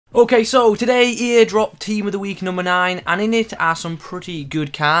Okay, so today EA dropped Team of the Week number 9, and in it are some pretty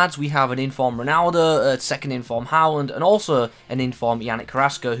good cards. We have an informed Ronaldo, a second informed Haaland, and also an informed Yannick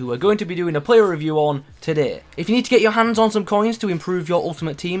Carrasco, who we're going to be doing a player review on today. If you need to get your hands on some coins to improve your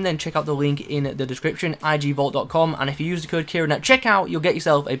ultimate team, then check out the link in the description, igvault.com, and if you use the code Kieron at checkout, you'll get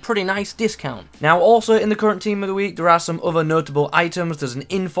yourself a pretty nice discount. Now, also in the current Team of the Week, there are some other notable items. There's an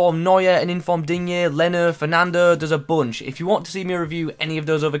informed Neuer, an informed Digne, Leno, Fernando, there's a bunch. If you want to see me review any of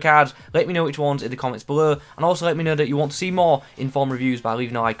those other cards, let me know which ones in the comments below, and also let me know that you want to see more informed reviews by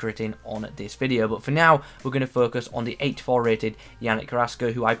leaving a like rating on this video. But for now, we're going to focus on the 84 rated Yannick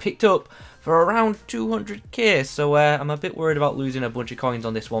Carrasco, who I picked up for around 200k, so I'm a bit worried about losing a bunch of coins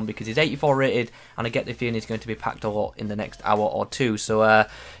on this one because he's 84 rated, and I get the feeling he's going to be packed a lot in the next hour or two, so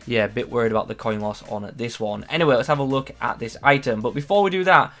yeah, a bit worried about the coin loss on this one. Anyway, let's have a look at this item, but before we do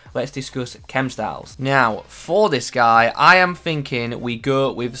that, let's discuss chem styles. Now, for this guy, I am thinking we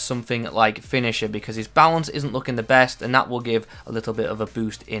go with something like finisher because his balance isn't looking the best, and that will give a little bit of a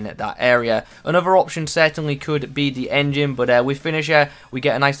boost in that area. Another option certainly could be the engine, but with finisher, we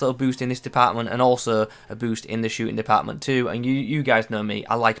get a nice little boost in this department and also a boost in the shooting department too. And you guys know me,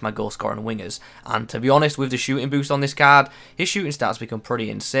 I like my goal scoring wingers, and to be honest, with the shooting boost on this card, his shooting stats become pretty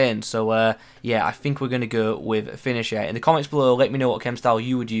insane. So yeah, I think we're going to go with finisher. In the comments below, let me know what chem style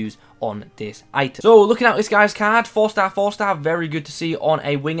you would use on this item. So looking at this guy's card, 4-star, very good to see on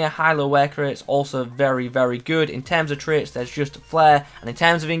a winger. High-low wear rates, also very good. In terms of traits, there's just flair, and in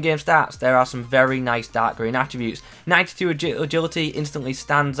terms of in-game stats, there are some very nice dark green attributes. 92 agility instantly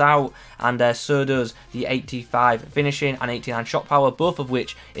stands out, and so does the 85 finishing and 89 shot power, both of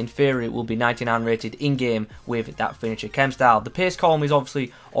which in theory will be 99 rated in-game with that finisher chem style. The pace column is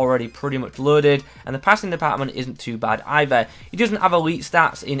obviously already pretty much loaded, and the passing department isn't too bad either. He doesn't have elite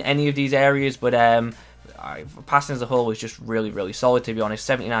stats in any of these areas, but passing as a whole is just really solid, to be honest.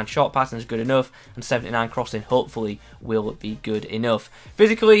 79 shot passing is good enough, and 79 crossing hopefully will be good enough.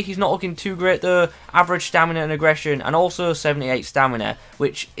 Physically, he's not looking too great though. Average stamina and aggression, and also 78 stamina,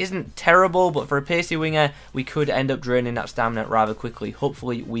 which isn't terrible, but for a pacey winger, we could end up draining that stamina rather quickly.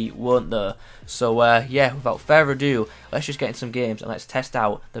 Hopefully we won't though. So yeah, without further ado, let's just get in some games and let's test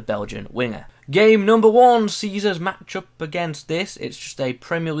out the Belgian winger. Game number 1 sees us match up against this. It's just a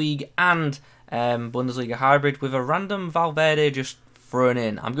Premier League and Bundesliga hybrid with a random Valverde just thrown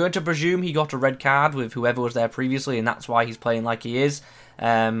in. I'm going to presume he got a red card with whoever was there previously, and that's why he's playing like he is.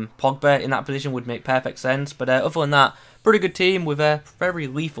 Pogba in that position would make perfect sense, but other than that, pretty good team with a very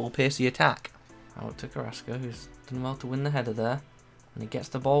lethal pacey attack. Out to Carrasco, who's done well to win the header there, and he gets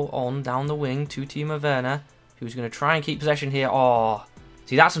the ball on down the wing to Timo Werner, who's going to try and keep possession here. Oh,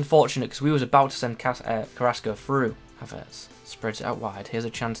 see, that's unfortunate because we was about to send Carrasco through. Havertz spreads it out wide. Here's a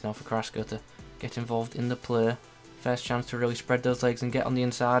chance now for Carrasco to get involved in the play. First chance to really spread those legs and get on the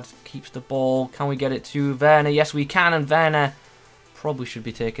inside. Keeps the ball. Can we get it to Werner? Yes, we can, and Werner probably should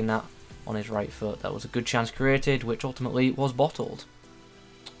be taking that on his right foot. That was a good chance created, which ultimately was bottled.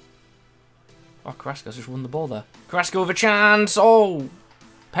 Oh, Carrasco's just won the ball there. Carrasco with a chance. Oh,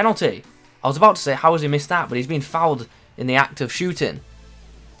 penalty. I was about to say, how has he missed that? But he's been fouled in the act of shooting.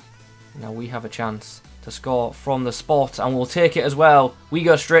 Now we have a chance to score from the spot, and we'll take it as well. We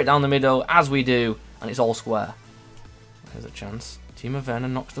go straight down the middle, as we do, and it's all square. There's a chance. Timo Werner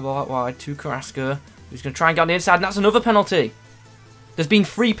knocks the ball out wide to Carrasco, who's going to try and get on the inside, and that's another penalty. There's been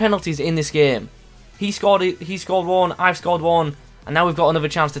 3 penalties in this game. He scored one, I've scored one, and now we've got another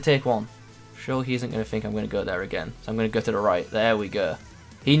chance to take one. Sure, he isn't going to think I'm going to go there again, so I'm going to go to the right. There we go.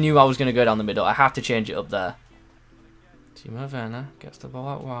 He knew I was going to go down the middle. I have to change it up there. Timo Werner gets the ball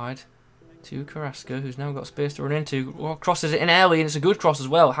out wide to Carrasco, who's now got space to run into. Oh, crosses it in early, and it's a good cross as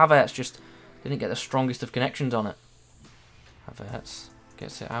well. Havertz just didn't get the strongest of connections on it. Havertz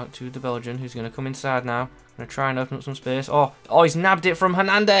gets it out to the Belgian, who's going to come inside now. Going to try and open up some space. Oh, he's nabbed it from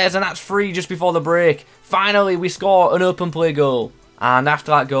Hernandez, and that's free just before the break. Finally, we score an open play goal. And after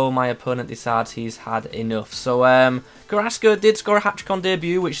that goal, my opponent decides he's had enough. So, Carrasco did score a hat-trick on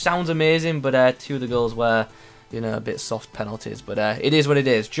debut, which sounds amazing, but 2 of the goals were, you know, a bit soft penalties, but it is what it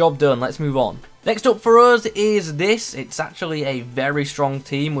is. Job done. Let's move on. Next up for us is this. It's actually a very strong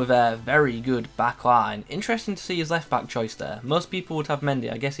team with a very good back line. Interesting to see his left back choice there. Most people would have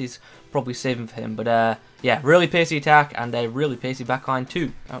Mendy. I guess he's probably saving for him, but yeah, really pacey attack and a really pacey back line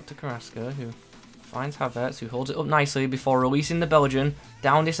too. Out to Carrasco, who finds Havertz, who holds it up nicely before releasing the Belgian.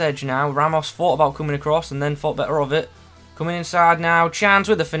 Down this edge now. Ramos thought about coming across and then thought better of it. Coming inside now. Chance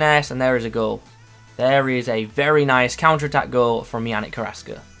with the finesse, and there is a goal. There is a very nice counter-attack goal from Yannick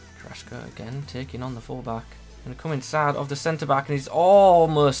Carrasco. Carrasco again taking on the fullback. Going to come inside of the centre-back, and he's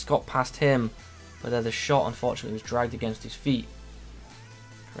almost got past him. But the shot, unfortunately, was dragged against his feet.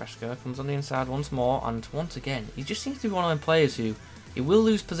 Carrasco comes on the inside once more, and once again, he just seems to be one of them players who he will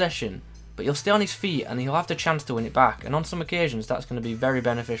lose possession, but he'll stay on his feet and he'll have the chance to win it back, and on some occasions that's going to be very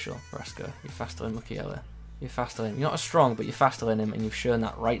beneficial. Carrasco, you're faster than Mukiele. You're faster than him. You're not as strong, but you're faster than him, and you've shown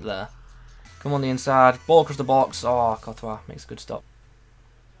that right there. Come on the inside, ball across the box. Oh, Courtois makes a good stop.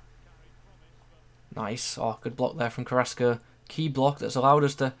 Nice. Oh, good block there from Carrasco. Key block that's allowed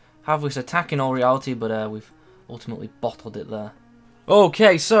us to have this attack in all reality, but we've ultimately bottled it there.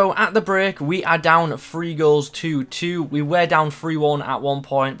 Okay, so at the break, we are down 3 goals to 2. We were down 3-1 at one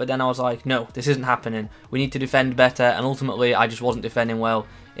point, but then I was like, no, this isn't happening. We need to defend better, and ultimately, I just wasn't defending well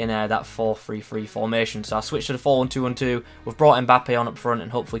in that 4-3-3 formation. So I switched to the 4-1-2-1-2. We've brought Mbappe on up front,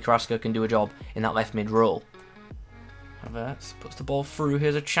 and hopefully Carrasco can do a job in that left mid role. Havertz puts the ball through.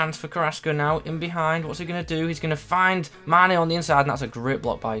 Here's a chance for Carrasco now, in behind. What's he going to do? He's going to find Mane on the inside, and that's a great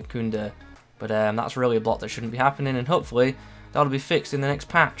block by Koundé. But that's really a block that shouldn't be happening, and hopefully that'll be fixed in the next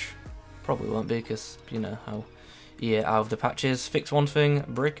patch. Probably won't be, because you know how out of the patches. Fix one thing,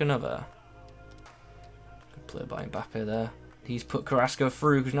 break another. Good play by Mbappe there. He's put Carrasco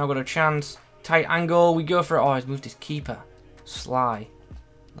through, who's now got a chance. Tight angle, we go for it. Oh, he's moved his keeper. Sly.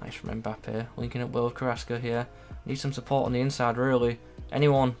 Nice from Mbappe. Linking up well with Carrasco here. Need some support on the inside, really.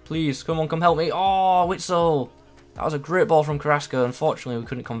 Anyone, please, come on, come help me. Oh, Witsel. That was a great ball from Carrasco. Unfortunately, we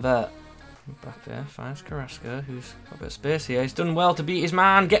couldn't convert. Mbappe finds Carrasco, who's got a bit of space here. He's done well to beat his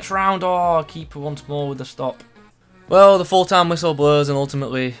man. Gets round. Oh, keeper once more with the stop. Well, the full-time whistle blows, and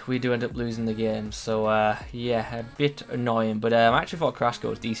ultimately we do end up losing the game. So, yeah, a bit annoying. But I actually thought Carrasco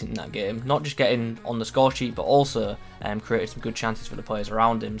was decent in that game. Not just getting on the score sheet, but also created some good chances for the players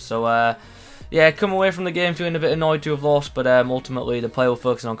around him. So, yeah, come away from the game feeling a bit annoyed to have lost, but ultimately the player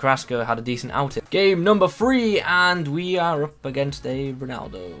focusing on Carrasco had a decent outing. Game number 3, and we are up against a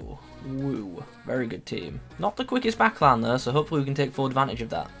Ronaldo. Woo, very good team. Not the quickest backline though, so hopefully we can take full advantage of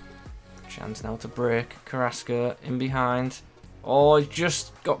that. Chance now to break. Carrasco in behind. Oh, he's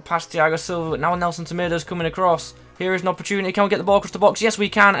just got past Thiago Silva, but now Nelson Semedo's coming across. Here is an opportunity. Can we get the ball across the box? Yes, we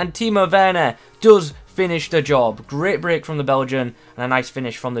can, and Timo Werner does finish the job. Great break from the Belgian, and a nice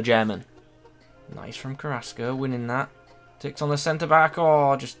finish from the German. Nice from Carrasco, winning that. Ticks on the centre-back.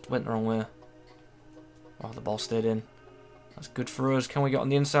 Oh, just went the wrong way. Oh, the ball stayed in. That's good for us. Can we get on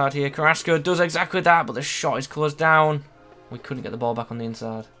the inside here? Carrasco does exactly that, but the shot is closed down. We couldn't get the ball back on the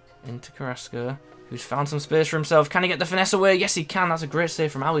inside. Into Carrasco, who's found some space for himself. Can he get the finesse away? Yes, he can. That's a great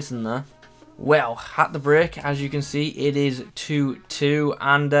save from Alisson there. Well, at the break, as you can see, it is 2-2,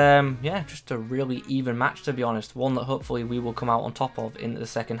 and yeah, just a really even match, to be honest. One that hopefully we will come out on top of in the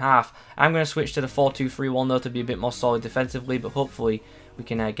second half. I'm going to switch to the 4-2-3-1 though to be a bit more solid defensively, but hopefully we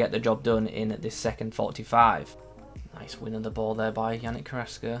can get the job done in this second 45. Nice win of the ball there by Yannick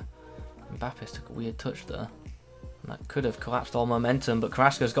Carrasco. Mbappe took a weird touch there. And that could have collapsed all momentum, but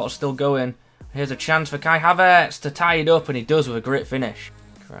Carrasco's got us still going. Here's a chance for Kai Havertz to tie it up, and he does with a great finish.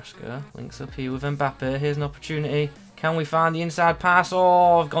 Carrasco links up here with Mbappe. Here's an opportunity. Can we find the inside pass?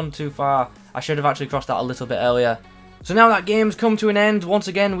 Oh, I've gone too far. I should have actually crossed that a little bit earlier. So now that game's come to an end, once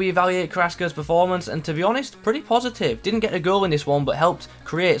again we evaluate Carrasco's performance, and to be honest, pretty positive. Didn't get a goal in this one, but helped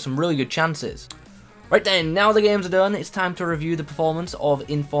create some really good chances. Right then, now the games are done, it's time to review the performance of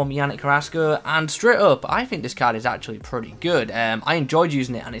in-form Yannick Carrasco, and straight up, I think this card is actually pretty good. I enjoyed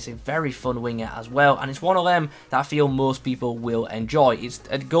using it, and it's a very fun winger as well, and it's one of them that I feel most people will enjoy. It's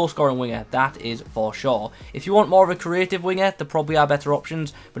a goal-scoring winger, that is for sure. If you want more of a creative winger, there probably are better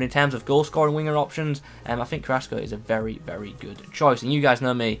options, but in terms of goal-scoring winger options, I think Carrasco is a very, very good choice, and you guys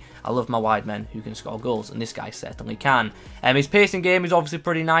know me, I love my wide men who can score goals, and this guy certainly can. His pacing game is obviously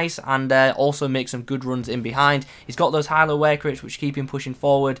pretty nice, and also makes some good runs in behind. He's got those high-low work rates which keep him pushing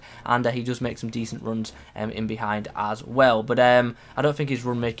forward, and he does make some decent runs in behind as well. But I don't think his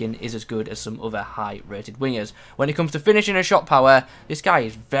run making is as good as some other high-rated wingers. When it comes to finishing and shot power, this guy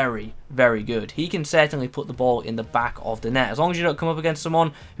is very, very good. He can certainly put the ball in the back of the net. As long as you don't come up against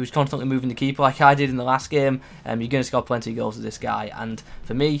someone who's constantly moving the keeper like I did in the last game, you're going to score plenty of goals with this guy. And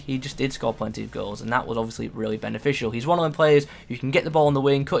for me, he just did score plenty of goals, and that was obviously really beneficial. He's one of them players who can get the ball on the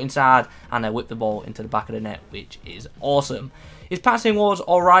wing, cut inside, and whip the ball into the back of the net, which is awesome. His passing was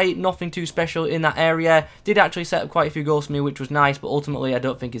alright, nothing too special in that area. Did actually set up quite a few goals for me, which was nice, but ultimately I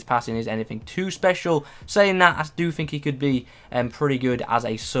don't think his passing is anything too special. Saying that, I do think he could be pretty good as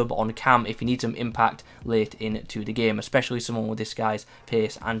a sub on cam if he needs some impact late into the game, especially someone with this guy's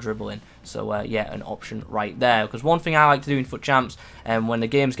pace and dribbling. So yeah, an option right there. Because one thing I like to do in FUT Champs, when the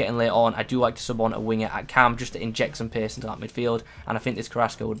game's getting late on, I do like to sub on a winger at cam just to inject some pace into that midfield, and I think this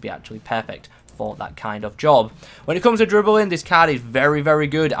Carrasco would be actually perfect for that kind of job. When it comes to dribbling, this card is very, very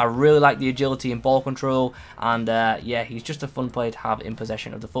good. I really like the agility and ball control, and yeah, he's just a fun player to have in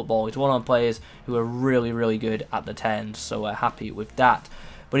possession of the football. He's one of the players who are really, really good at the 10s, so happy with that.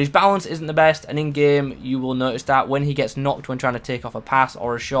 But his balance isn't the best, and in game you will notice that when he gets knocked when trying to take off a pass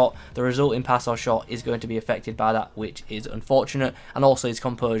or a shot, the resulting pass or shot is going to be affected by that, which is unfortunate. And also his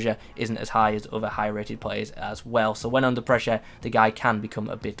composure isn't as high as other high rated players as well, so when under pressure the guy can become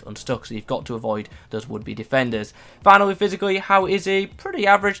a bit unstuck, so you've got to avoid those would-be defenders. Finally, physically, how is he? Pretty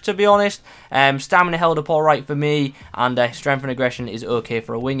average, to be honest. Stamina held up alright for me, and strength and aggression is okay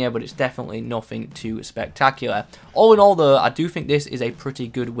for a winger, but it's definitely nothing too spectacular. All in all though, I do think this is a pretty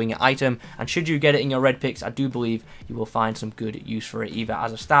good winger item, and should you get it in your red picks, I do believe you will find some good use for it, either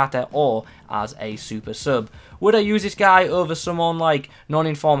as a starter or as a super sub. Would I use this guy over someone like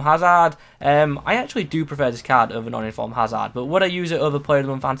non-informed Hazard? I actually do prefer this card over non-informed Hazard, but would I use it over Player of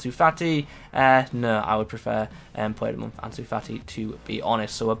the Month Ansu Fati? No, I would prefer Player of the Month Ansu Fati, to be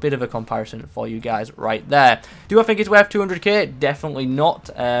honest. So a bit of a comparison for you guys right there. Do I think it's worth 200k? Definitely not.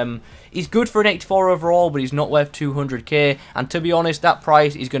 He's good for an 84 overall, but he's not worth 200k, and to be honest, that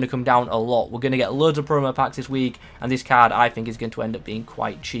price is going to come down a lot. We're going to get loads of promo packs this week, and this card I think is going to end up being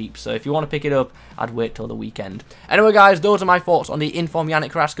quite cheap. So if you want to pick it up, I'd wait till the weekend. Anyway guys, those are my thoughts on the inform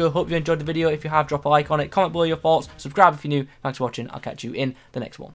Yannick Carrasco. Hope you enjoyed the video. If you have, drop a like on it, comment below your thoughts, subscribe if you're new. Thanks for watching. I'll catch you in the next one.